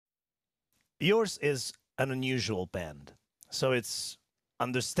yours is an unusual band, so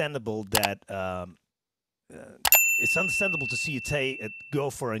understandable that it's understandable to see you go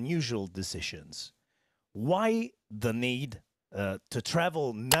for unusual decisions. Why the need to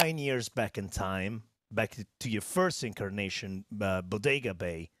travel 9 years back in time, back to your first incarnation, Bodega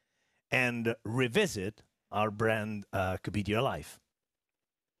Bay, and revisit our brand 𝕃𝕀𝕂𝔼?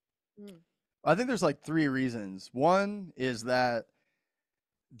 I think there's like three reasons. One is that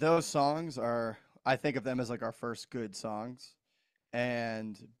those songs are, I think of them as like our first good songs.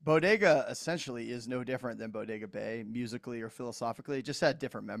 And Bodega essentially is no different than Bodega Bay musically or philosophically. It just had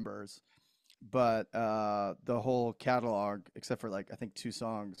different members. But the whole catalog, except for like I think 2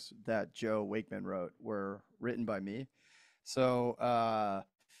 songs that Joe Wakeman wrote, were written by me. So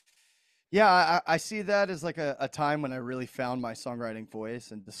yeah, I see that as like a time when I really found my songwriting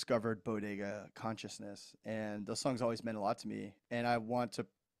voice and discovered Bodega consciousness. And those songs always meant a lot to me. And I want to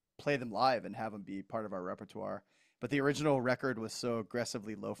play them live and have them be part of our repertoire. But the original record was so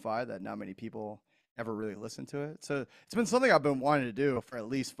aggressively lo-fi that not many people ever really listened to it. So it's been something I've been wanting to do for at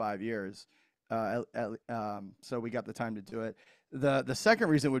least 5 years. So we got the time to do it. The second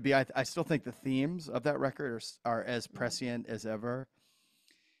reason would be I still think the themes of that record are as prescient as ever.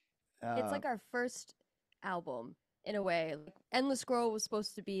 It's like our first album in a way. Like, Endless Scroll was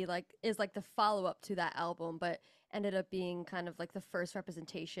supposed to be is like the follow-up to that album, but ended up being kind of like the first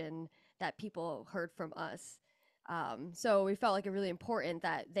representation that people heard from us. So we felt like it really important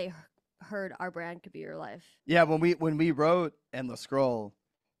that they heard our brand could be your life. Yeah, when we wrote Endless Scroll,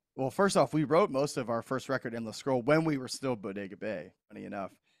 well, first off, we wrote most of our first record, Endless Scroll, when we were still Bodega Bay, funny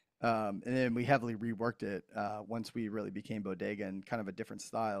enough. And then we heavily reworked it once we really became Bodega and kind of a different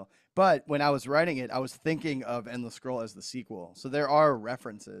style. But when I was writing it, I was thinking of Endless Scroll as the sequel. So there are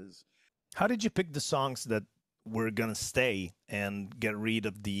references. How did you pick the songs that were going to stay and get rid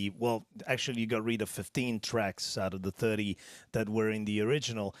of well, actually you got rid of 15 tracks out of the 30 that were in the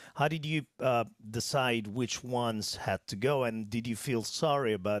original. How did you decide which ones had to go? And did you feel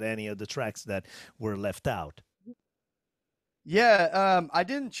sorry about any of the tracks that were left out? Yeah, I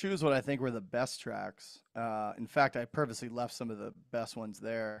didn't choose what I think were the best tracks. In fact, I purposely left some of the best ones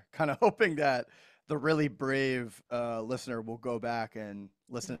there, kind of hoping that the really brave listener will go back and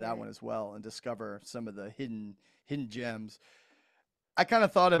listen to that one as well and discover some of the hidden gems. I kind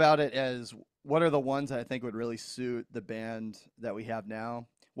of thought about it as, what are the ones that I think would really suit the band that we have now?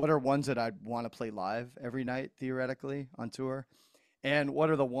 What are ones that I'd want to play live every night, theoretically, on tour? And what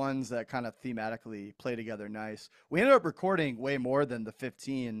are the ones that kind of thematically play together nice? We ended up recording way more than the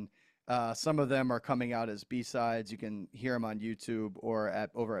 15. Some of them are coming out as B-sides. You can hear them on YouTube or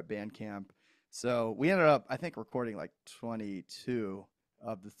over at Bandcamp. So we ended up, I think, recording like 22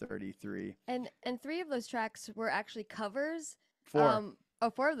 of the 33. And 3 of those tracks were actually covers. 4.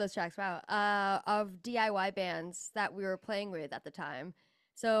 4 of those tracks, wow, of DIY bands that we were playing with at the time.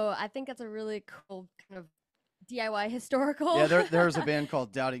 So I think that's a really cool kind of DIY historical. Yeah, there was a band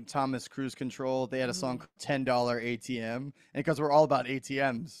called Doubting Thomas Cruise Control. They had a song called $10 ATM. And because we're all about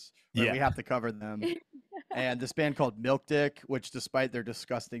ATMs, right, we have to cover them. And this band called 𝕃𝕀𝕂𝔼, which despite their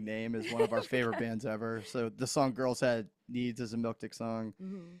disgusting name is one of our favorite bands ever. So the song Girls Had Needs is a 𝕃𝕀𝕂𝔼 song.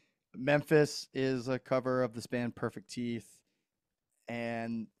 Memphis is a cover of this band Perfect Teeth.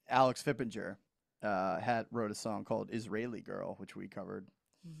 And Alex Fippinger wrote a song called Israeli Girl, which we covered.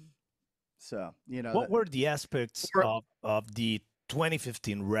 So, you know. What were the aspects of the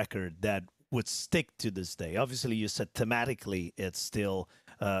 2015 record that would stick to this day? Obviously, you said thematically it's still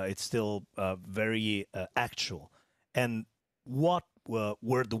very actual. And what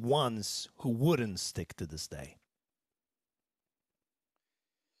were the ones who wouldn't stick to this day?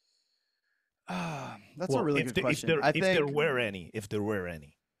 That's a really good question. If there were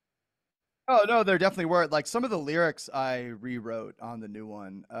any. Oh, no, there definitely were. Like some of the lyrics I rewrote on the new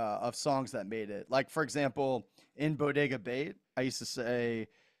one of songs that made it. Like, for example, in Bodega Bay, I used to say,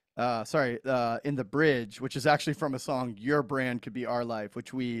 in the bridge, which is actually from a song, Your Brand Could Be Our Life,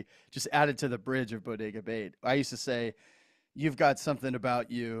 which we just added to the bridge of Bodega Bay. I used to say, you've got something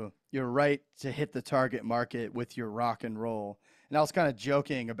about you. You're right to hit the target market with your rock and roll. And I was kind of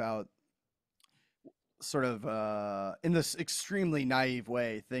joking about sort of in this extremely naive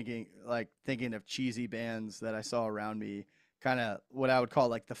way, thinking of cheesy bands that I saw around me, kind of what I would call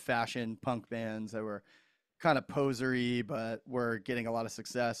like the fashion punk bands that were kind of posery, but were getting a lot of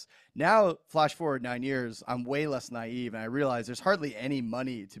success. Now, flash forward 9 years, I'm way less naive, and I realize there's hardly any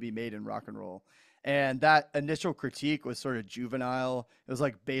money to be made in rock and roll. And that initial critique was sort of juvenile. It was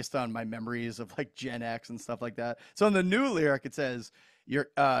like based on my memories of like Gen X and stuff like that. So in the new lyric, it says, you're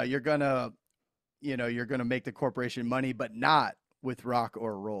gonna make the corporation money, but not with rock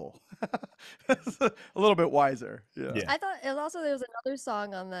or roll. A little bit wiser. Yeah. Yeah. I thought it was also there was another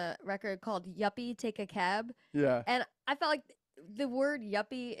song on the record called "Yuppie Take a Cab," Yeah. and I felt like the word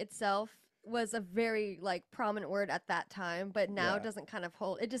 "yuppie" itself was a very like prominent word at that time, but now it doesn't kind of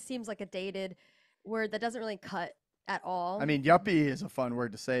hold. It just seems like a dated word that doesn't really cut at all. I mean, yuppie is a fun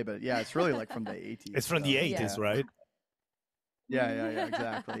word to say, but yeah, it's really like from the 80s. It's from the 80s, right? Yeah,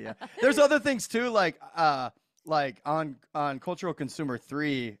 exactly. Yeah. There's other things too, like on Cultural Consumer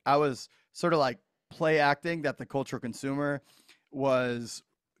 3, I was sort of like play acting that the Cultural Consumer was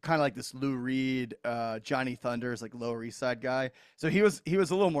kind of like this Lou Reed, Johnny Thunders, like Lower East Side guy. So he was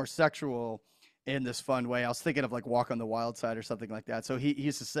a little more sexual in this fun way. I was thinking of like Walk on the Wild Side or something like that. So he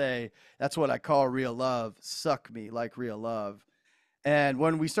used to say, "That's what I call real love. Suck me like real love." And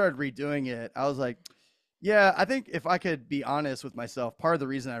when we started redoing it, I was like, yeah, I think if I could be honest with myself, part of the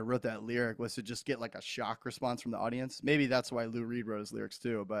reason I wrote that lyric was to just get like a shock response from the audience. Maybe that's why Lou Reed wrote his lyrics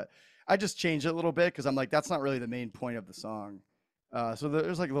too, but I just changed it a little bit because I'm like, that's not really the main point of the song. So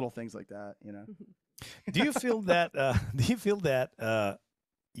there's like little things like that, you know. Do you feel that? Do you feel that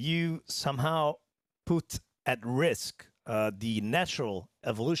you somehow put at risk the natural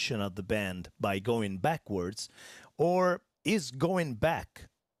evolution of the band by going backwards, or is going back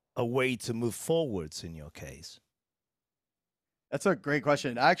a way to move forwards in your case? That's a great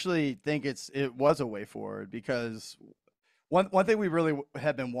question. I actually think it was a way forward because one thing we really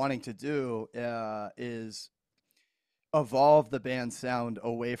have been wanting to do is evolve the band's sound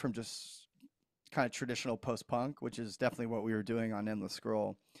away from just kind of traditional post-punk, which is definitely what we were doing on Endless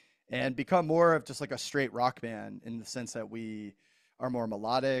Scroll, and become more of just like a straight rock band in the sense that we are more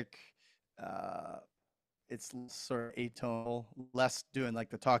melodic. It's sort of atonal, less doing like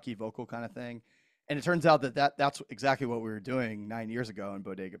the talky vocal kind of thing. And it turns out that's exactly what we were doing 9 years ago in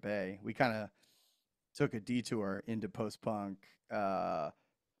Bodega Bay. We kind of took a detour into post-punk,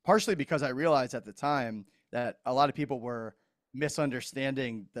 partially because I realized at the time that a lot of people were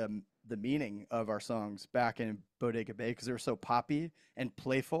misunderstanding the meaning of our songs back in Bodega Bay because they were so poppy and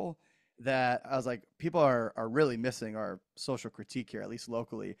playful that I was like, people are really missing our social critique here, at least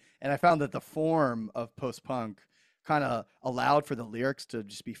locally. And I found that the form of post-punk kind of allowed for the lyrics to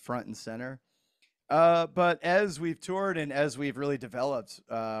just be front and center. But as we've toured and as we've really developed,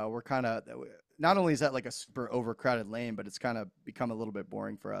 we're kind of, not only is that like a super overcrowded lane, but it's kind of become a little bit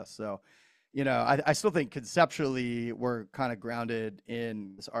boring for us. So, you know, I still think conceptually we're kind of grounded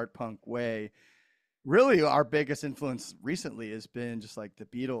in this art punk way. Really, our biggest influence recently has been just like the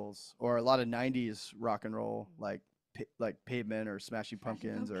Beatles or a lot of 90s rock and roll, like Pavement or Smashing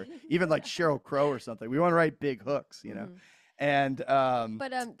Pumpkins or even like Sheryl Crow or something. We want to write big hooks, you know? And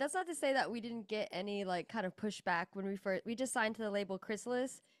but that's not to say that we didn't get any like kind of pushback when we just signed to the label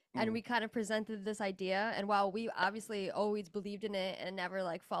Chrysalis, and we kind of presented this idea, and while we obviously always believed in it and never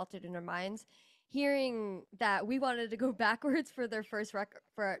like faltered in our minds, hearing that we wanted to go backwards for their first record,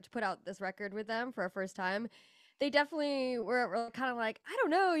 to put out this record with them for our first time, they definitely were kind of like, I don't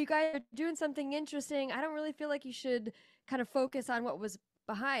know, you guys are doing something interesting. I don't really feel like you should kind of focus on what was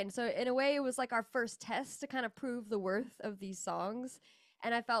behind. So in a way, it was like our first test to kind of prove the worth of these songs.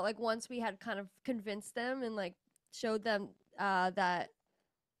 And I felt like once we had kind of convinced them and like showed them that,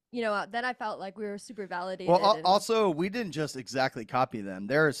 you know, then I felt like we were super validated. Well, also, we didn't just exactly copy them.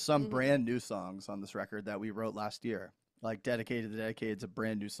 There are some brand new songs on this record that we wrote last year, like Dedicated to Decade. It's a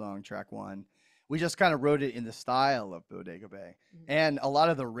brand new song, track 1. We just kind of wrote it in the style of Bodega Bay. And a lot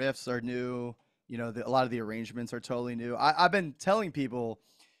of the riffs are new. You know, a lot of the arrangements are totally new. I've been telling people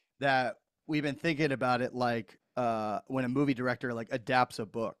that we've been thinking about it like when a movie director like adapts a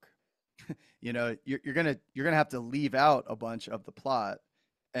book. You know, you're gonna have to leave out a bunch of the plot,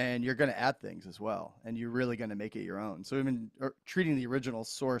 and you're gonna add things as well, and you're really gonna make it your own. So we've been treating the original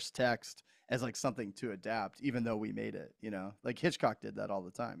source text as like something to adapt, even though we made it. You know, like Hitchcock did that all the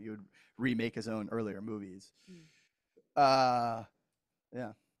time. He would remake his own earlier movies. Yeah.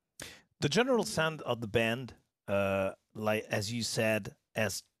 The general sound of the band, like as you said,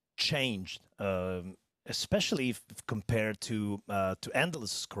 has changed, especially if compared to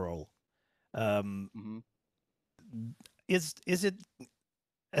Endless Scroll. Is it,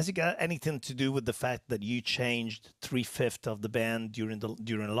 has it got anything to do with the fact that you changed 3/5 of the band during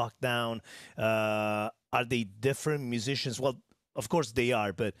lockdown? Are they different musicians? Well, of course they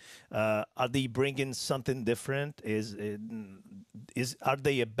are, but are they bringing something different? Are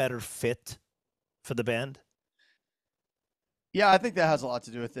they a better fit for the band? Yeah, I think that has a lot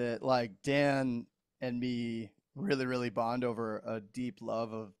to do with it. Like Dan and me really, really bond over a deep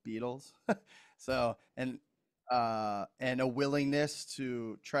love of Beatles. So, and a willingness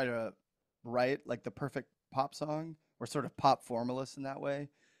to try to write like the perfect pop song we're sort of pop formalists in that way.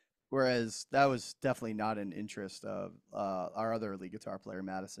 Whereas that was definitely not an interest of our other lead guitar player,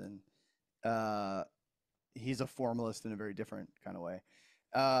 Madison. He's a formalist in a very different kind of way.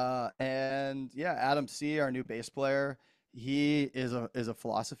 And yeah, Adam C., our new bass player, he is a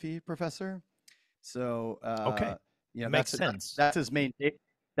philosophy professor. So Okay. you know, Makes sense. that's his main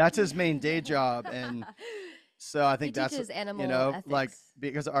day job. And so I think He that's, teaches animal you know, ethics. like,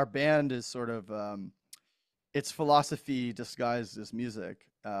 because our band is sort of it's philosophy disguised as music,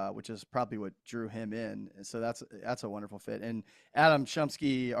 which is probably what drew him in. And so that's a wonderful fit. And Adam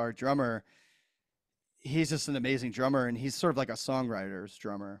Shumsky, our drummer, he's just an amazing drummer, and he's sort of like a songwriter's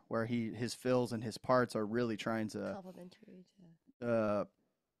drummer, where his fills and his parts are really trying to Complementary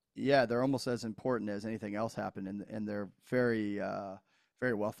yeah, they're almost as important as anything else happened, and they're very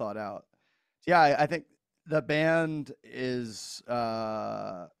very well thought out. Yeah, I think the band is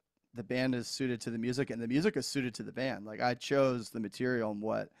suited to the music, and the music is suited to the band. Like, I chose the material and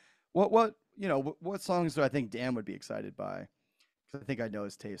what you know, what songs do I think Dan would be excited by? I think I know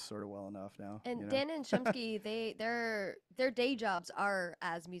his taste sort of well enough now. And you know? Dan and Shumsky, their day jobs are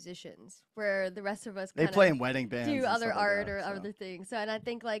as musicians, where the rest of us they kind play of in wedding bands, do and other stuff like art that, or so. other things. So, and I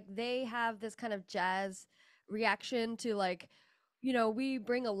think like they have this kind of jazz reaction to, like, you know, we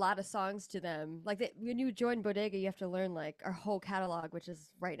bring a lot of songs to them. Like, when you join Bodega, you have to learn like our whole catalog, which is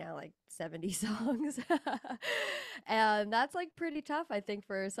right now like 70 songs. And that's like pretty tough, I think,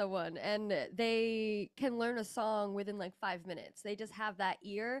 for someone. And they can learn a song within like 5 minutes. They just have that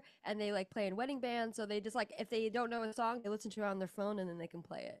ear, and they like play in wedding bands. So they just, like, if they don't know a song, they listen to it on their phone, and then they can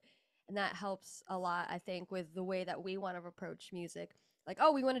play it. And that helps a lot, I think, with the way that we want to approach music. Like,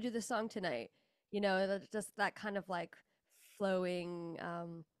 oh, we want to do this song tonight. You know, just that kind of like flowing.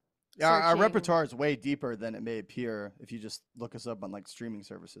 Yeah, our searching. repertoire is way deeper than it may appear if you just look us up on like streaming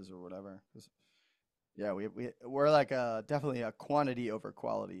services or whatever. Yeah, we're like definitely a quantity over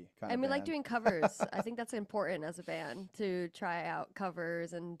quality kind of And we band. like doing covers. I think that's important as a band, to try out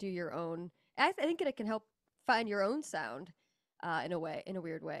covers and do your own. I think it can help find your own sound in a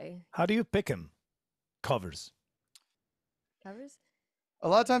weird way. How do you pick them? Covers. Covers? A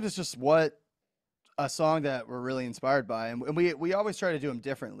lot of times it's just a song that we're really inspired by, and we always try to do them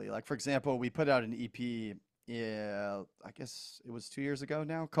differently. Like, for example, we put out an EP, I guess it was 2 years ago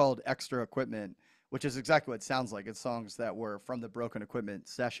now, called Extra Equipment, which is exactly what it sounds like. It's songs that were from the Broken Equipment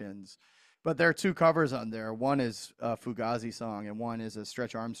sessions, but there are 2 covers on there. One is a Fugazi song, and one is a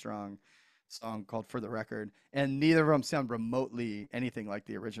Stretch Armstrong song called For the Record, and neither of them sound remotely anything like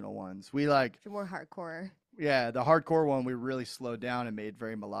the original ones. We like More hardcore. Yeah, the hardcore one we really slowed down and made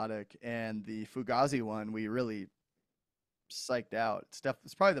very melodic, and the Fugazi one we really psyched out.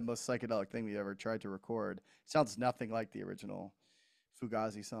 It's probably the most psychedelic thing we ever tried to record. It sounds nothing like the original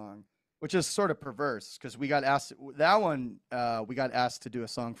Fugazi song, which is sort of perverse, because we got asked to do a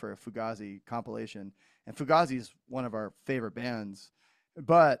song for a Fugazi compilation, and Fugazi is one of our favorite bands,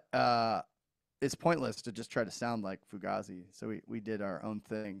 but it's pointless to just try to sound like Fugazi, so we did our own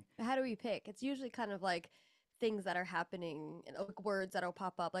thing. How do we pick? It's usually kind of like things that are happening and like words that'll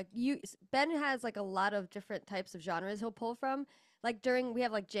pop up. Like, Ben has like a lot of different types of genres he'll pull from. Like, we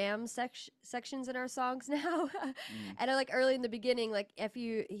have like jam sections in our songs now. And like early in the beginning, like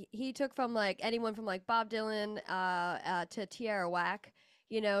he took from like anyone from like Bob Dylan to ℕ𝕆𝕋𝕶,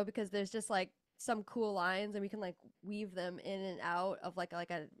 you know, because there's just like some cool lines, and we can like weave them in and out of like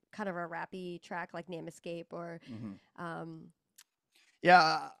a kind of a rappy track like Name Escape or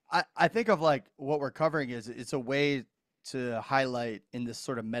Yeah, I think of like what we're covering is it's a way to highlight in this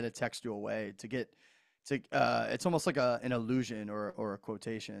sort of metatextual way to get to it's almost like an allusion or a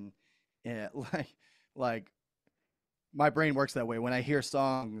quotation. And like my brain works that way. When I hear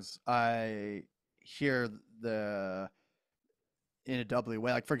songs, I hear in a doubly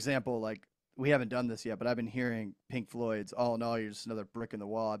way. Like, for example, like, we haven't done this yet, but I've been hearing Pink Floyd's All in All, You're Just Another Brick in the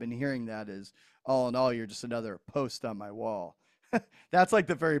Wall. I've been hearing that as all in all, you're just another post on my wall. That's like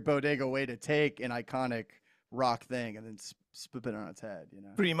the very Bodega way to take an iconic rock thing and then split it on its head, you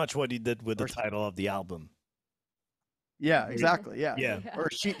know? Pretty much what he did with the title of the album. Yeah, exactly. Yeah. Yeah. Or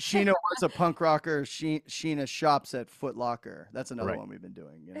Sheena was a punk rocker. Sheena shops at Foot Locker. That's another Right. one we've been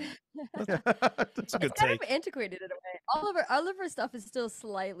doing. You know? That's a good It's kind take. of antiquated in a way. All of our stuff is still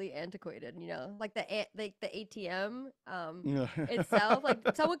slightly antiquated, you know, like the ATM itself. Like,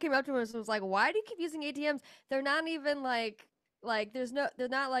 someone came up to us and was like, "Why do you keep using ATMs? They're not even like they're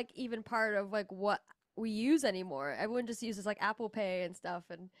not like even part of like what we use anymore. Everyone just uses like Apple Pay and stuff,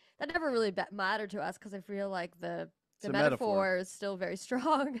 and that never really mattered to us because I feel like the metaphor is still very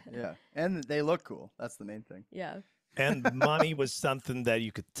strong." Yeah, and they look cool. That's the main thing. Yeah. And money was something that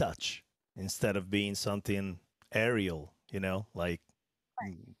you could touch instead of being something aerial, you know, like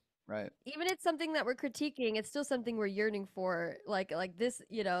Right. Even it's something that we're critiquing, it's still something we're yearning for. Like this,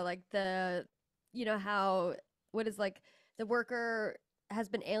 like the, how what is like the worker has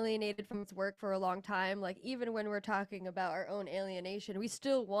been alienated from its work for a long time. Like even when we're talking about our own alienation, we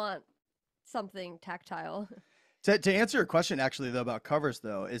still want something tactile. To answer your question, actually, though, about covers,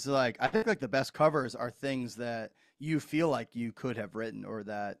 though, is like I think like the best covers are things that you feel like you could have written or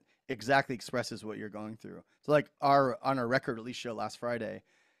that exactly expresses what you're going through. So like on our record release show last Friday,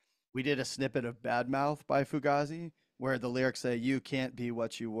 we did a snippet of Bad Mouth by Fugazi where the lyrics say, "You can't be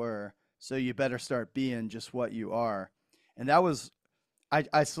what you were, so you better start being just what you are." And that was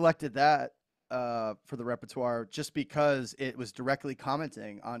I selected that for the repertoire just because it was directly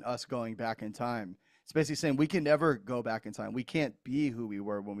commenting on us going back in time. It's basically saying we can never go back in time. We can't be who we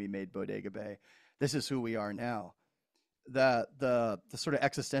were when we made Bodega Bay. This is who we are now. The sort of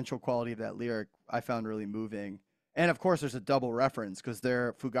existential quality of that lyric I found really moving. And of course, there's a double reference because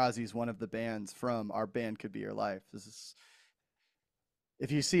Fugazi is one of the bands from our band Could Be Your Life. This is,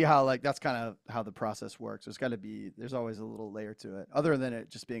 if you see how like that's kind of how the process works. There's always a little layer to it, other than it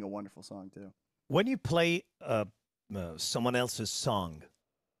just being a wonderful song too. When you play someone else's song,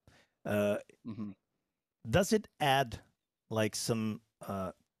 does it add like some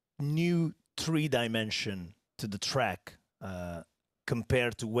new 3-dimension to the track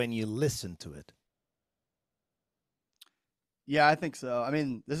compared to when you listen to it? Yeah, I think so. I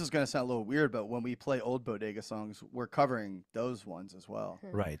mean, this is going to sound a little weird, but when we play old Bodega songs, we're covering those ones as well.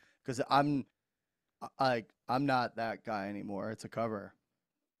 Right. Because I'm not that guy anymore. It's a cover.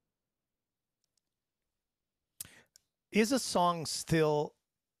 Is a song still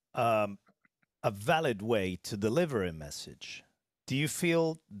a valid way to deliver a message? Do you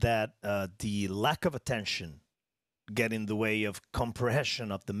feel that the lack of attention get in the way of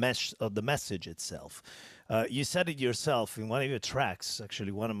comprehension of the message itself? You said it yourself in one of your tracks,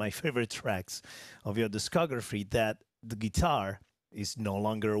 actually one of my favorite tracks of your discography, that the guitar is no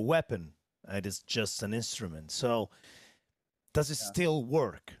longer a weapon. It is just an instrument. So does it still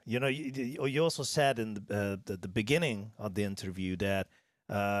work? You know, you also said in the beginning of the interview that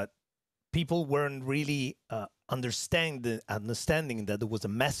people weren't really understanding that there was a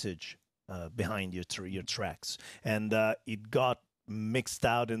message behind your tracks, and it got mixed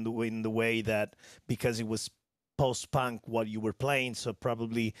out in the way that because it was post-punk what you were playing, so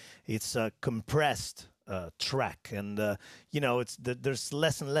probably it's a compressed track, and there's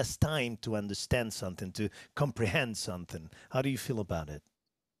less and less time to understand something, to comprehend something. How do you feel about it?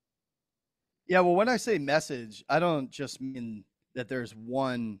 Yeah, well, when I say message, I don't just mean that there's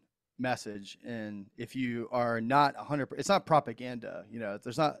one message, and if you are not 100%, it's not propaganda.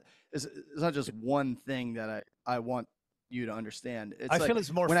 It's not just one thing that I want you to understand. I feel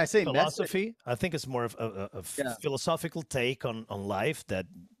it's more when I say philosophy. I think it's more of a philosophical take on life that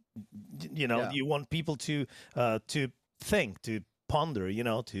you want people to think, to ponder,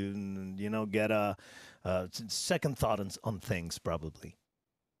 to get a second thought on things, probably.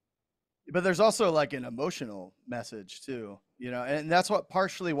 But there's also like an emotional message too, and that's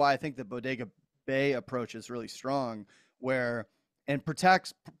partially why I think the Bodega Bay approach is really strong, and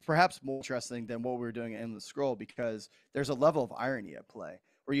perhaps more interesting than what we were doing in Endless Scroll, because there's a level of irony at play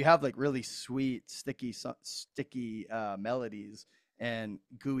where you have like really sweet, sticky melodies and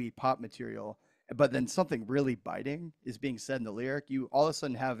gooey pop material, but then something really biting is being said in the lyric. You all of a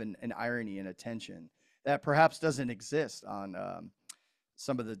sudden have an irony and a tension that perhaps doesn't exist on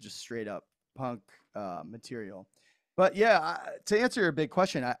some of the just straight up punk material. But yeah, to answer your big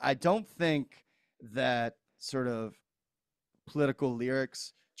question, I don't think that sort of political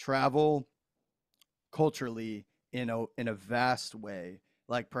lyrics travel culturally in a vast way,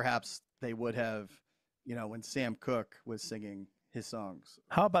 like perhaps they would have, when Sam Cooke was singing his songs.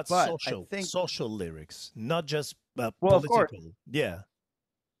 How about social lyrics, not just political? Of course. Yeah.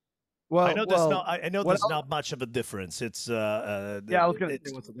 Well, I know there's not much of a difference. It's I was gonna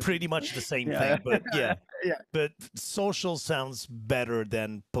it's pretty much the same thing, but yeah. But social sounds better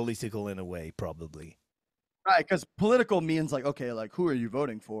than political in a way, probably. Right, because political means like, okay, like who are you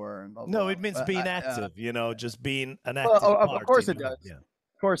voting for? And blah, blah, no, blah. it means being active, just being an active party. Of course it does. Yeah.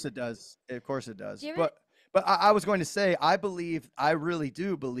 Of course it does. Of course it does. But I was going to say, I really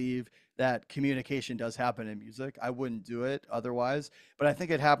do believe that communication does happen in music. I wouldn't do it otherwise, but I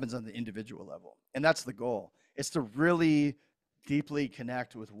think it happens on the individual level. And that's the goal. It's to really deeply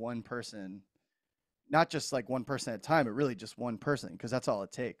connect with one person, not just like one person at a time, but really just one person, because that's all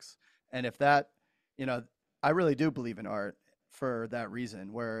it takes. And if that, I really do believe in art for that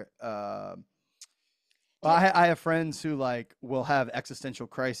reason, where Well, I have friends who like will have existential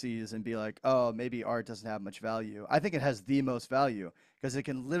crises and be like, "Oh, maybe art doesn't have much value." I think it has the most value because it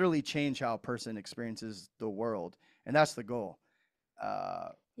can literally change how a person experiences the world, and that's the goal.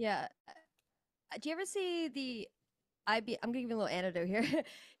 Yeah. Do you ever see the I'm gonna give you a little anecdote here.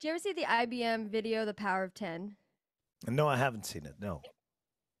 Do you ever see the IBM video, The Power of 10? No, I haven't seen it. No.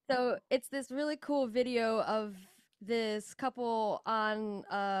 So it's this really cool video of this couple on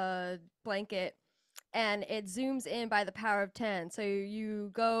a blanket, and it zooms in by the power of 10. So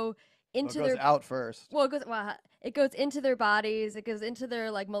you go into Well, it goes out first. Well, it goes into their bodies. It goes into their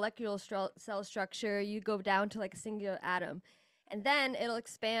like molecular cell structure. You go down to like a singular atom, and then it'll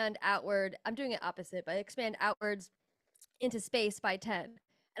expand outward. I'm doing it opposite, but expand outwards into space by 10.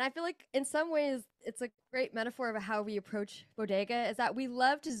 And I feel like in some ways it's a great metaphor of how we approach Bodega, is that we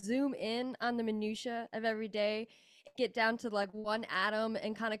love to zoom in on the minutia of every day, get down to like one atom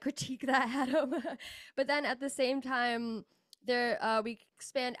and kind of critique that atom. But then at the same time, we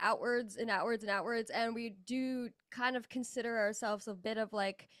expand outwards and outwards and outwards, and we do kind of consider ourselves a bit of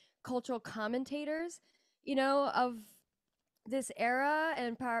like cultural commentators, of this era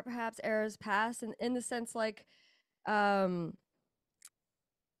and perhaps eras past, and in the sense like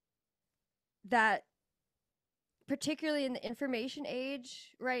that particularly in the information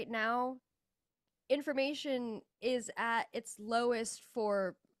age right now, information is at its lowest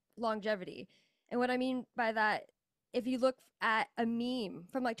for longevity. And what I mean by that, if you look at a meme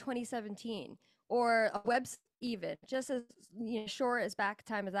from like 2017 or a website even, just as short as back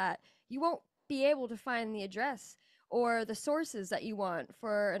time as that, you won't be able to find the address or the sources that you want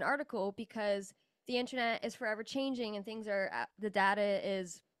for an article because the internet is forever changing and the data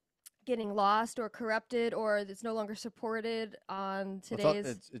is getting lost or corrupted, or it's no longer supported on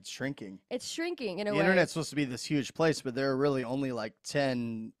today's. It's shrinking. It's shrinking in a way. The internet's supposed to be this huge place, but there are really only like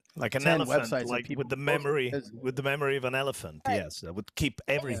 10, like an 10 elephant, websites like with the memory of an elephant. Right. Yes, that would keep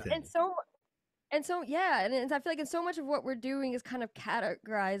everything. And so yeah, and I feel like in so much of what we're doing is kind of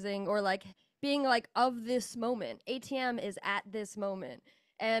categorizing or like being like of this moment. ATM is at this moment,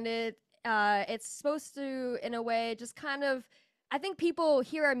 and it's supposed to in a way just kind of. I think people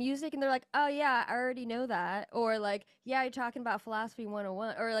hear our music and they're like, "Oh yeah, I already know that," or like, "Yeah, you're talking about philosophy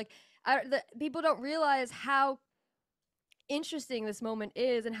 101," or like, people don't realize how interesting this moment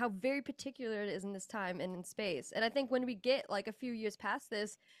is and how very particular it is in this time and in space. And I think when we get like a few years past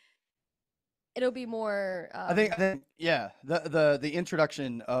this, it'll be more. I think yeah, the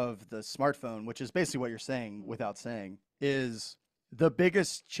introduction of the smartphone, which is basically what you're saying without saying, is the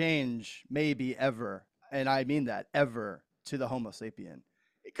biggest change maybe ever, and I mean that ever. To the Homo sapien,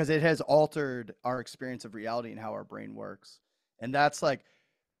 because it has altered our experience of reality and how our brain works. And that's like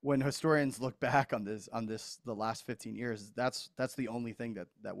when historians look back on the last 15 years, that's the only thing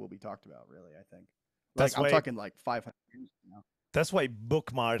that will be talked about, really. I think I'm talking like 500 years now. That's why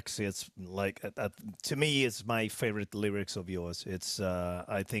bookmarks, it's like to me, it's my favorite lyrics of yours. It's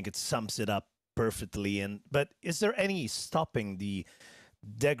I think it sums it up perfectly. But is there any stopping the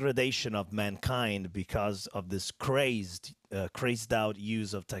degradation of mankind because of this crazed out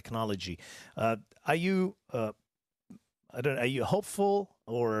use of technology? Are you are you hopeful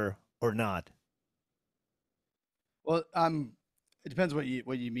or not? Well, it depends what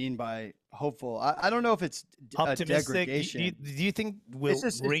you mean by hopeful. I don't know if it's degradation. Do you think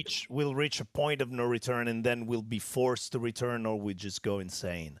we'll reach a point of no return and then we'll be forced to return, or we just go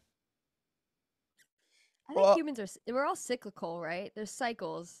insane? I think humans we're all cyclical, right? There's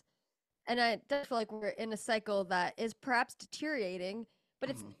cycles. And I definitely feel like we're in a cycle that is perhaps deteriorating, but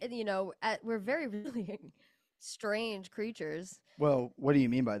it's, we're very, really strange creatures. Well, what do you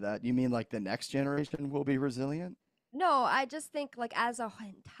mean by that? You mean like the next generation will be resilient? No, I just think like as an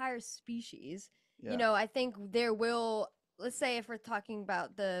entire species, I think there will, let's say if we're talking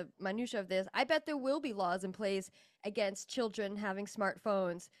about the minutia of this, I bet there will be laws in place against children having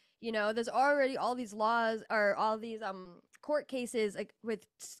smartphones. There's already all these laws or all these court cases like with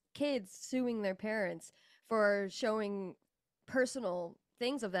kids suing their parents for showing personal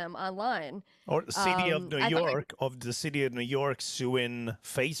things of them online. Or the city of New York suing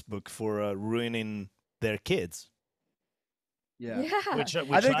Facebook for ruining their kids. Yeah. Which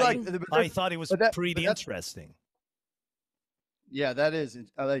I thought it was pretty interesting. Yeah, that is.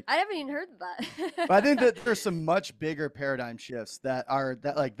 I haven't even heard of that. But I think that there's some much bigger paradigm shifts that's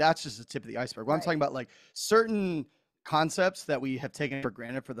just the tip of the iceberg. What I'm talking about, like certain concepts that we have taken for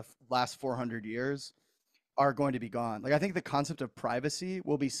granted for the last 400 years are going to be gone. Like I think the concept of privacy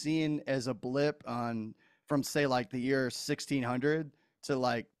will be seen as a blip from say like the year 1600 to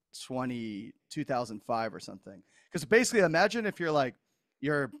like 2005 or something. Because basically imagine if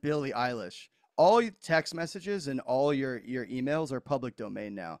you're Billie Eilish. all text messages and all your emails are public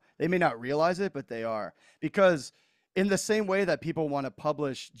domain now. They may not realize it, but they are, because in the same way that people want to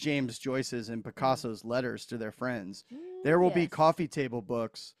publish James Joyce's and Picasso's letters to their friends, there will be coffee table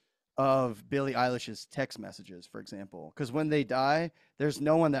books of Billie Eilish's text messages, for example, because when they die, there's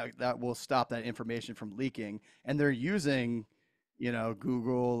no one that will stop that information from leaking, and they're using, you know,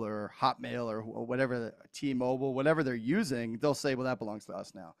 Google or Hotmail or whatever, T-Mobile, whatever they're using, they'll say, well, that belongs to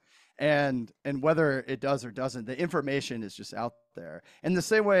us now. And whether it does or doesn't, the information is just out there. And the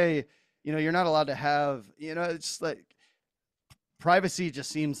same way, you know, you're not allowed to have, you know, it's like privacy just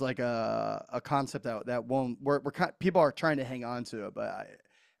seems like a concept that won't work. People are trying to hang on to it, but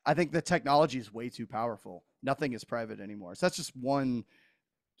I think the technology is way too powerful. Nothing is private anymore. So that's just one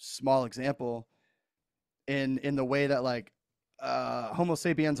small example in the way that, like, Homo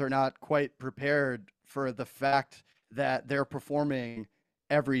sapiens are not quite prepared for the fact that they're performing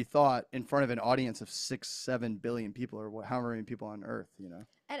every thought in front of an audience of 6-7 billion people, or however many people on Earth, you know.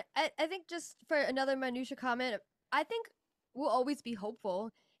 And I think, just for another minutia comment, I think we'll always be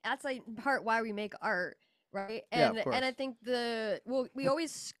hopeful. That's like part why we make art, right? And yeah, of course. and I think we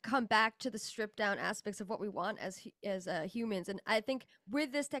always come back to the stripped down aspects of what we want as humans. And I think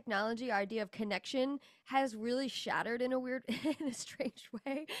with this technology, our idea of connection has really shattered in a strange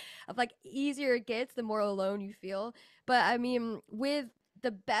way. Of like, easier it gets, the more alone you feel. But I mean, with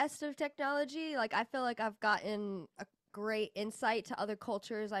the best of technology, like, I feel like I've gotten a great insight to other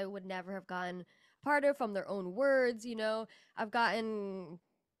cultures I would never have gotten part of from their own words. You know, I've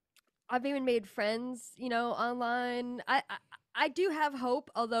even made friends, you know, online. I do have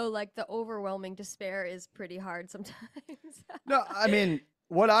hope, although, like, the overwhelming despair is pretty hard sometimes. No, I mean,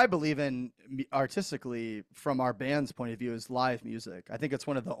 what I believe in artistically from our band's point of view is live music. I think it's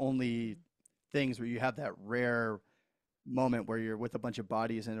one of the only things where you have that rare moment where you're with a bunch of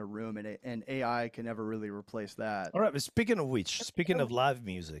bodies in a room, and AI can never really replace that. All right, but speaking of live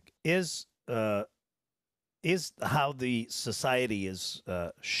music, is how the society is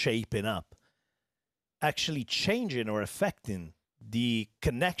shaping up actually changing or affecting the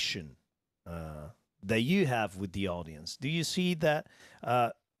connection that you have with the audience? Do you see that?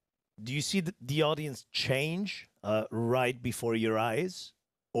 Do you see the audience change right before your eyes,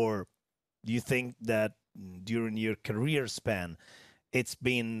 or do you think that during your career span, it's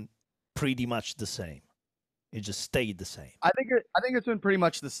been pretty much the same? It just stayed the same. I think it's been pretty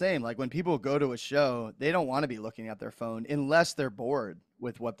much the same. Like, when people go to a show, they don't want to be looking at their phone unless they're bored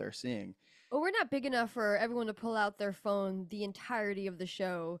with what they're seeing. Well, we're not big enough for everyone to pull out their phone the entirety of the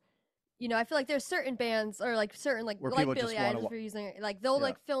show. You know, I feel like there's certain bands, or like certain, like Billie Eilish for using, like, they'll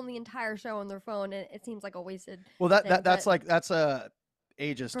like film the entire show on their phone, and it seems like a wasted. Well, that's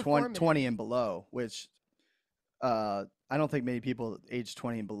ages 20 and below, which I don't think many people age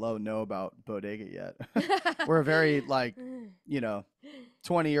 20 and below know about Bodega yet. We're a very, like, you know,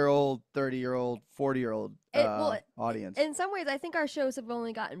 20-year-old, 30-year-old, 40-year-old audience. In some ways, I think our shows have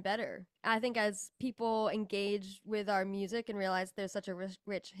only gotten better. I think as people engage with our music and realize there's such a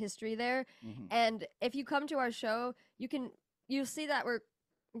rich history there, and if you come to our show, you'll see that we're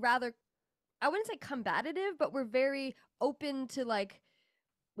rather, I wouldn't say combative, but we're very open to, like,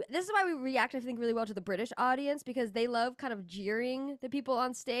 this is why we react, I think, really well to the British audience, because they love kind of jeering the people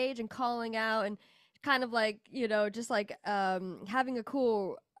on stage and calling out, and kind of, like, you know, just like having a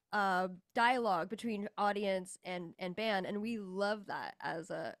cool dialogue between audience and band, and we love that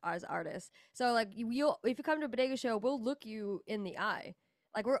as artists. So, like, if you come to a Bodega show, we'll look you in the eye.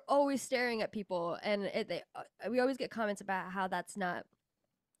 Like, we're always staring at people, and we always get comments about how that's not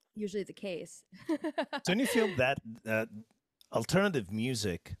usually the case. Don't you feel that alternative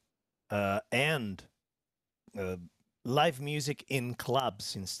music and live music in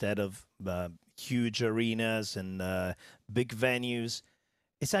clubs instead of huge arenas and big venues,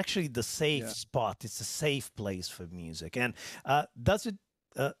 it's actually the safe spot? It's a safe place for music. And does it,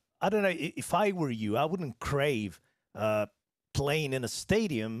 I don't know, if I were you, I wouldn't crave playing in a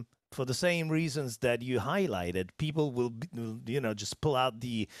stadium for the same reasons that you highlighted. People will, you know, just pull out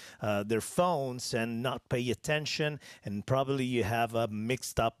their phones and not pay attention, and probably you have a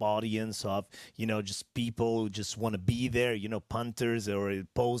mixed up audience of, you know, just people who just want to be there, you know, punters or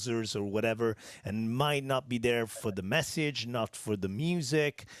posers or whatever, and might not be there for the message, not for the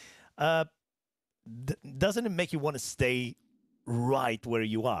music. Doesn't it make you want to stay right where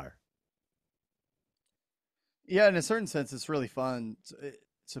you are? Yeah, in a certain sense, it's really fun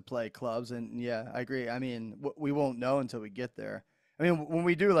to play clubs, and yeah, I agree. I mean, we won't know until we get there. I mean, when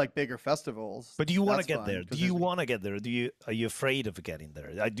we do, like, bigger festivals. But do you want to get there? Do you want to get there? Are you afraid of getting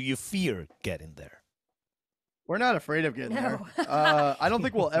there? Do you fear getting there? We're not afraid of getting there. I don't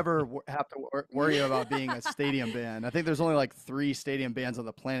think we'll ever have to worry about being a stadium band. I think there's only like 3 stadium bands on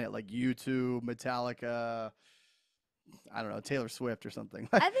the planet, like U2, Metallica, I don't know, Taylor Swift or something.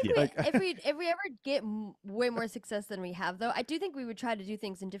 I think if we ever get way more success than we have, though, I do think we would try to do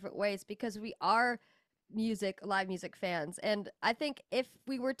things in different ways because we are live music fans. And I think if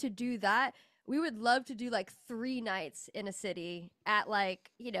we were to do that, we would love to do like 3 nights in a city at like,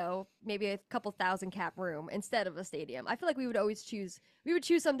 you know, maybe a couple thousand cap room instead of a stadium. I feel like we would choose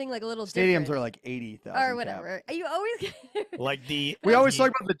something like a little stadiums different. are like 80,000 or whatever. You always Like the we always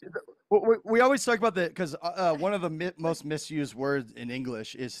talk about we always talk about the because one of the most misused words in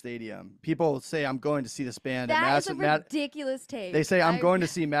English is stadium. People say I'm going to see this band that at Madison. is a ridiculous take. They say I'm going to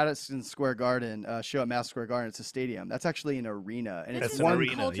see Madison Square Garden show at Madison Square Garden. It's a stadium. That's actually an arena, and That's it's an one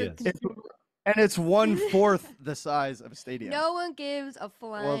arena, yes. and it's 1/4 the size of a stadium. No one gives a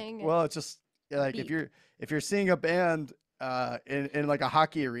flying. Well, it's just like beep. if you're seeing a band in like a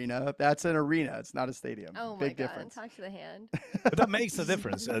hockey arena, that's an arena. It's not a stadium. Oh my Big God, difference. talk to the hand. But that makes a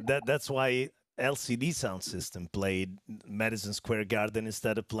difference. That's why LCD Sound System played Madison Square Garden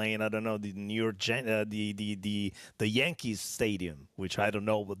instead of playing, I don't know, the New York the Yankees Stadium, which I don't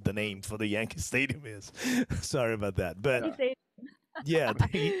know what the name for the Yankee Stadium is. Sorry about that, but yeah,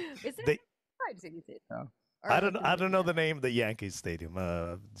 I don't know the name of the Yankee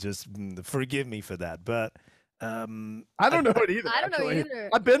Stadium. Just forgive me for that, but. I don't know it either. I don't know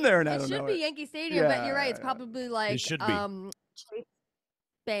either. I've been there and I don't know. It should be Yankee Stadium, but you're right. It's probably like Chase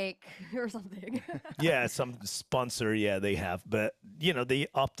Bank or something. Yeah, some sponsor. Yeah, they have, but you know they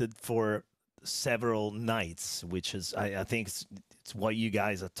opted for several nights, which is I think it's what you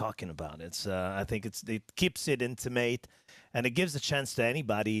guys are talking about. It's I think it keeps it intimate, and it gives a chance to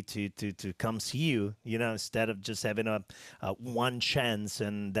anybody to come see you. You know, instead of just having a one chance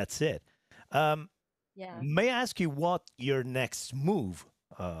and that's it. Yeah. May I ask you what your next move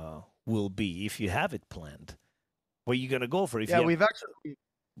will be if you have it planned? What are you gonna go for? We've actually.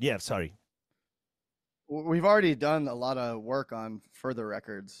 Yeah, sorry. We've already done a lot of work on further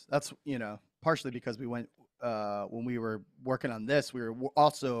records. That's partially because we went when we were working on this, we were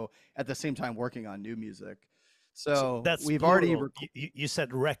also at the same time working on new music. So that's we've plural. already. You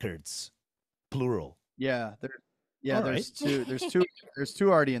said records, plural. Yeah, All there's right. two. There's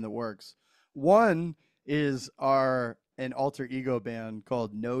two already in the works. One is an alter ego band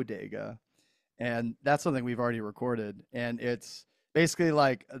called ℕ𝕆𝕋𝕀𝕍𝕀, and that's something we've already recorded, and it's basically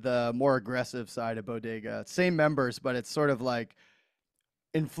like the more aggressive side of Bodega. Same members, but it's sort of like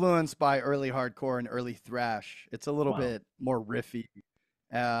influenced by early hardcore and early thrash. It's a little bit more riffy.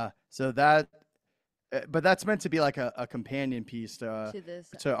 So that, but that's meant to be like a companion piece to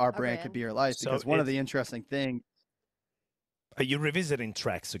our brand could be your life, because one of the interesting things. Are you revisiting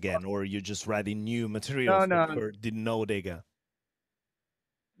tracks again, or are you just writing new material for the ℕ𝕆𝕋𝕀𝕍𝕀?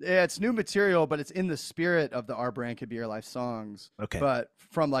 Yeah, it's new material, but it's in the spirit of the Our Brand Could Be Your Life songs. Okay. But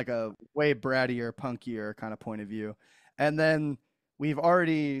from like a way brattier, punkier kind of point of view. And then we've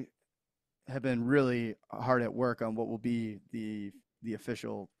already have been really hard at work on what will be the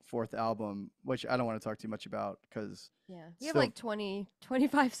official 4th album, which I don't want to talk too much about because you have like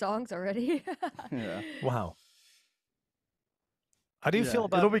 25 songs already. Yeah. Wow. How do you feel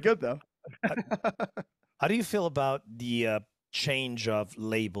about? It'll be good though. How do you feel about the change of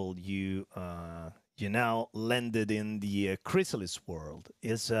label you now landed in the Chrysalis world?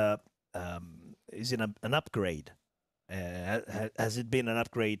 Is it an upgrade? Has it been an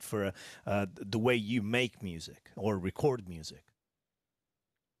upgrade for the way you make music or record music?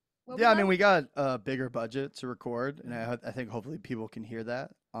 Yeah, I mean, we got a bigger budget to record, and I think hopefully people can hear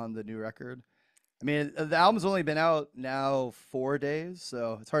that on the new record. I mean, the album's only been out now 4 days,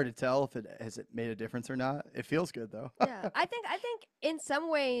 so it's hard to tell if it has made a difference or not. It feels good though. Yeah, I think in some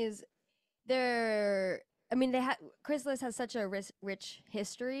ways Chrysalis has such a rich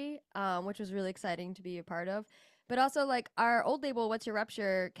history, which was really exciting to be a part of. But also, like, our old label, What's Your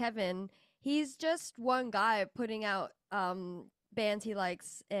Rupture, Kevin, he's just one guy putting out bands he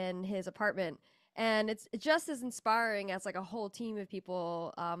likes in his apartment. And it's just as inspiring as like a whole team of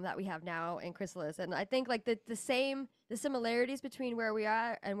people that we have now in Chrysalis. And I think like the similarities between where we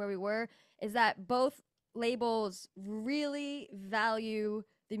are and where we were is that both labels really value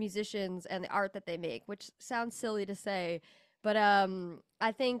the musicians and the art that they make, which sounds silly to say. But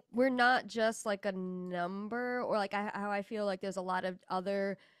I think we're not just like a number, or like how I feel like there's a lot of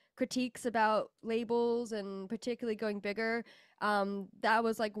other critiques about labels and particularly going bigger. That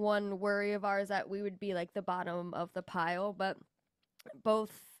was like one worry of ours, that we would be like the bottom of the pile, but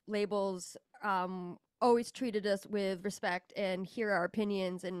both labels always treated us with respect and hear our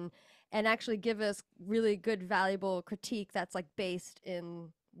opinions and actually give us really good, valuable critique that's like based in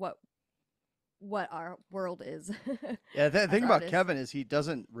what our world is. Yeah, the thing about artists. Kevin is he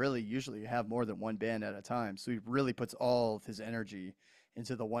doesn't really usually have more than one band at a time. So he really puts all of his energy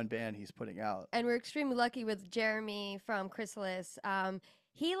into the one band he's putting out. And we're extremely lucky with Jeremy from Chrysalis.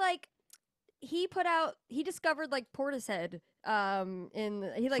 He discovered like Portishead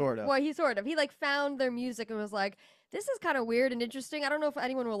he like found their music and was like, this is kind of weird and interesting. I don't know if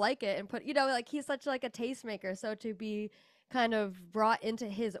anyone will like it, and put, like he's such like a tastemaker. So to be kind of brought into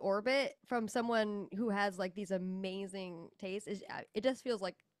his orbit from someone who has like these amazing tastes, it just feels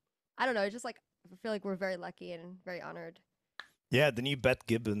like, I don't know, it's just like I feel like we're very lucky and very honored. Yeah, the new Beth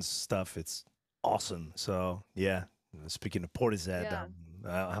Gibbons stuff, it's awesome. So yeah, speaking of Portishead, Yeah.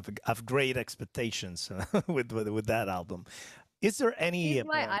 I have great expectations with that album. Is there any? He's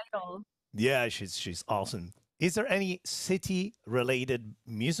my idol. Yeah, she's awesome. Is there any city-related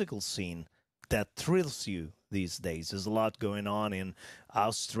musical scene that thrills you these days? There's a lot going on in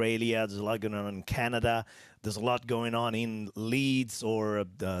Australia. There's a lot going on in Canada. There's a lot going on in Leeds or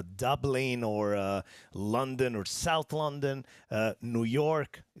Dublin or London or South London, New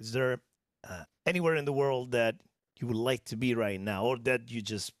York. Is there anywhere in the world that you would like to be right now, or that you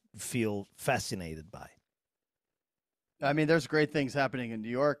just feel fascinated by? I mean, there's great things happening in New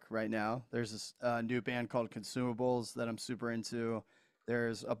York right now. There's this new band called Consumables that I'm super into.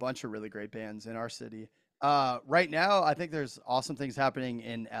 There's a bunch of really great bands in our city. Right now, I think there's awesome things happening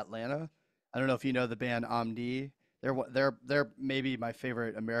in Atlanta. I don't know if you know the band 𝕲𝕗. They're maybe my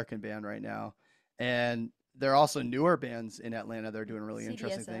favorite American band right now, and there are also newer bands in Atlanta. They're doing really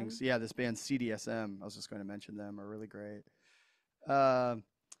interesting things. Yeah, this band CDSM. I was just going to mention them. Are really great. Yeah,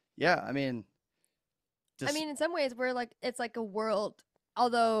 I mean, in some ways, we're like, it's like a world.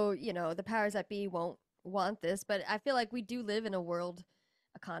 Although the powers that be won't want this, but I feel like we do live in a world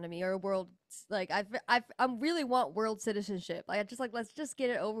economy or a world like I really want world citizenship. Like I just like, let's just get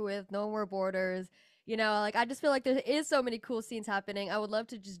it over with. No more borders. Like I just feel like there is so many cool scenes happening. I would love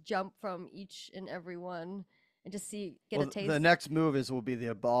to just jump from each and every one and just get a taste. The next move will be the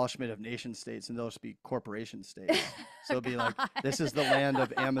abolishment of nation states, and they'll just be corporation states. So it'll be like, this is the land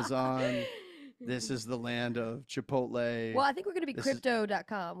of Amazon. This is the land of Chipotle. Well, I think we're going to be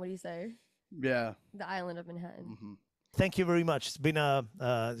crypto.com. What do you say? Yeah. The island of Manhattan. Mm-hmm. Thank you very much. It's been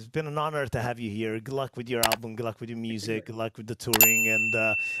an honor to have you here. Good luck with your album. Good luck with your music. Good luck with the touring. And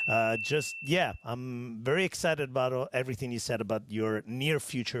I'm very excited about everything you said about your near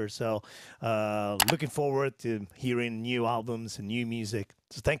future. So looking forward to hearing new albums and new music.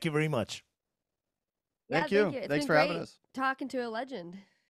 So thank you very much. Thank you. Thanks for having us. Talking to a legend.